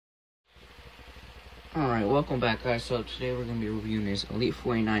Alright, welcome back guys. So today we're going to be reviewing this Elite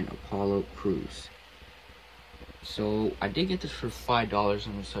 49 Apollo Cruise. So I did get this for $5, I'm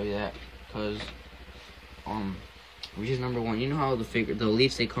going to tell you that, because which is number one. You know how the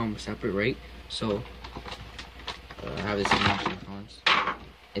Elites, they come separate, right? So I have this in options.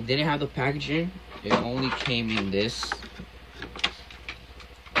 It didn't have the packaging, it only came in this,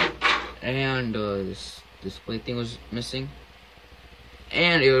 and this display thing was missing,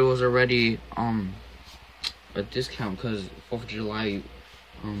 and it was already a discount because 4th of July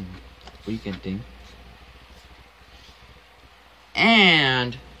weekend thing.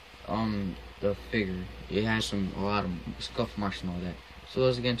 And the figure, it has a lot of scuff marks and all that. So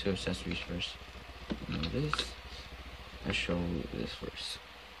let's get into accessories first. Let's show this first.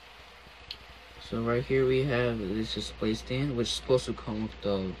 So right here we have this display stand, which is supposed to come with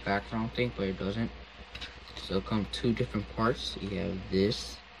the background thing, but it doesn't. So it comes two different parts. You have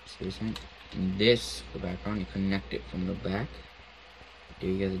this and this, the background. You connect it from the back. There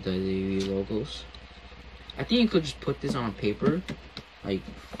you get the WWE logos. I think you could just put this on paper, like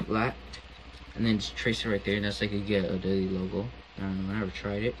flat, and then just trace it right there, and that's like you get a WWE logo. I don't know, I never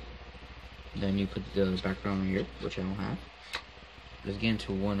tried it. Then you put the background here, which I don't have. Let's get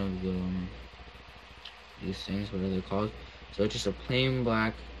into one of the these things, what are they called? So it's just a plain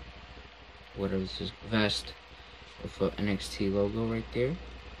black, whatever this is, vest with an NXT logo right there.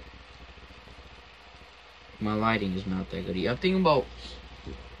 My lighting is not that good. I'm thinking about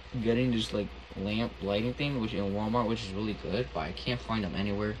getting this like lamp lighting thing, which in Walmart, which is really good, but I can't find them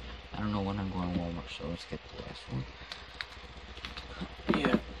anywhere. I don't know when I'm going to Walmart, so let's get the last one.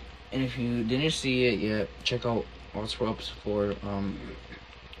 Yeah, and if you didn't see it yet, check out what's ups for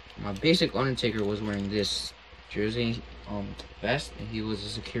my basic Undertaker was wearing this jersey vest, and he was a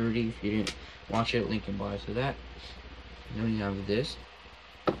security. If you didn't watch it, link in bio to that. Then we have this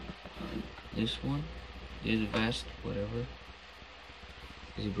one. This vest, whatever.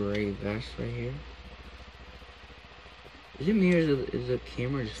 This gray vest right here. Is it me or is the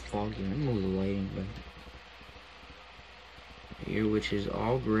camera just foggy? Let me move the lighting back. Right here, which is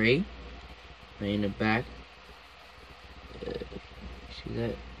all gray. Right in the back. See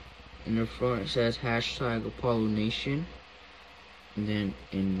that? In the front it says hashtag Apollo Nation. And then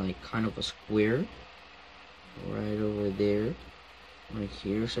in like kind of a square. Right over there. Right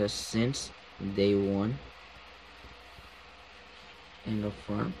here it says since day one. In the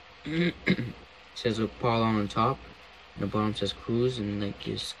front it says Apollo on the top, and the bottom says Cruise, and like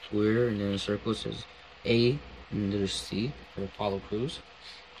this square, and then a circle says A, and there's C for Apollo Cruise.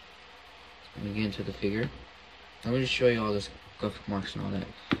 And we get into the figure. I'm going to show you all the scuff marks and all that.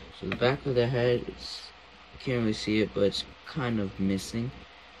 So the back of the head, you can't really see it, but it's kind of missing.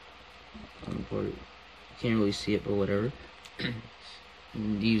 You can't really see it, but whatever.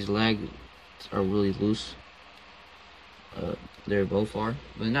 These legs are really loose. They both are,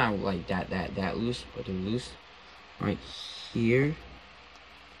 but not like that loose, but they're loose. Right here,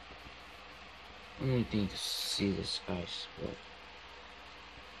 I don't think you can see this, guys, but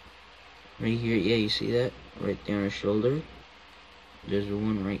right here, yeah, you see that right there on the shoulder. There's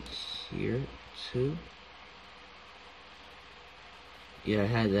one right here too. Yeah, I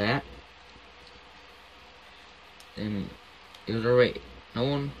had that, and it was already no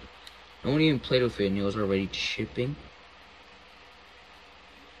one even played with it, and it was already shipping.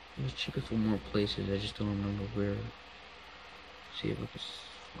 It was shipping from more places. I just don't remember where. See if I can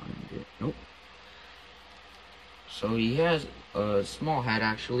find it. Nope. So he has a small hat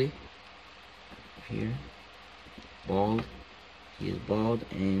actually. Here, bald. He is bald,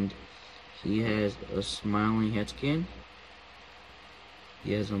 and he has a smiling head skin.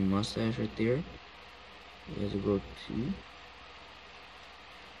 He has a mustache right there. He has a goatee.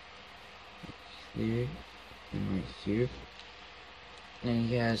 There and right here. And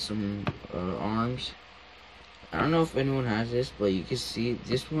he has some arms. I don't know if anyone has this, but you can see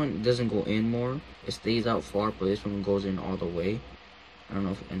this one doesn't go in more. It stays out far, but this one goes in all the way. I don't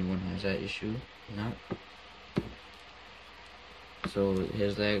know if anyone has that issue or not. So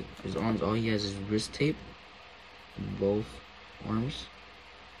his arms, all he has is wrist tape in both arms.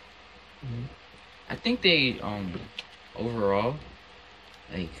 I think they overall,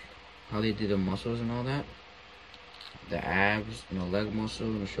 like how they did the muscles and all that, the abs and the leg muscle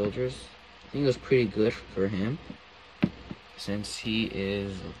and the shoulders, I think it was pretty good for him, since he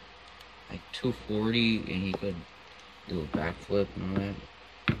is like 240 and he could do a backflip and all that.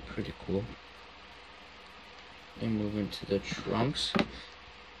 Pretty cool. And move into the trunks.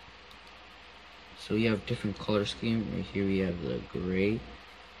 So you have different color scheme. Right here we have the gray.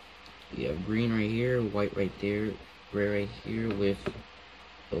 We have green right here, white right there, gray right here with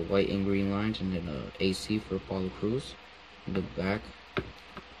the white and green lines, and then AC for Apollo Crews. The back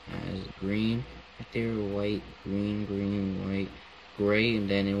has green right there, white, green, green, white, gray, and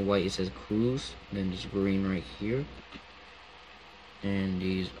then in white it says Cruise. Then there's green right here. And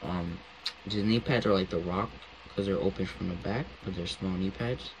these knee pads are like the Rock because they're open from the back, but they're small knee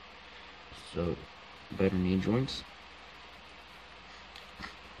pads, so better knee joints.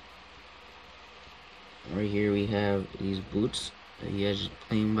 Right here we have these boots. He has just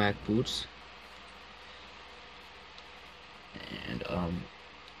plain black boots. And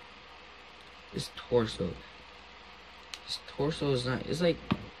this torso is not, it's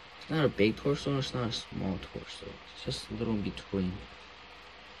not a big torso, it's not a small torso, it's just a little in between.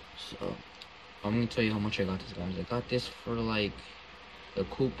 So I'm gonna tell you how much I got this, guys. I got this for like the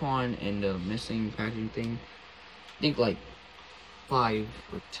coupon and the missing packaging thing, I think like $5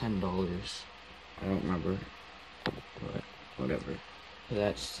 or $10, I don't remember, but whatever.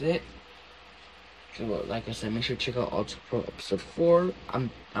 That's it. So, like I said, make sure to check out Ultra Pro episode 4.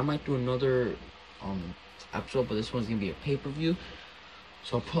 I might do another episode, but this one's gonna be a pay-per-view,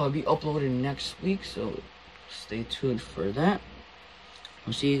 so I'll probably be uploading next week, so stay tuned for that.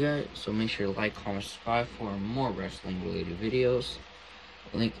 I'll see you guys. So make sure to like, comment, subscribe for more wrestling related videos.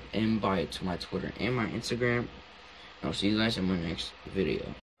 Link in bio to my Twitter and my Instagram. I'll see you guys in my next video.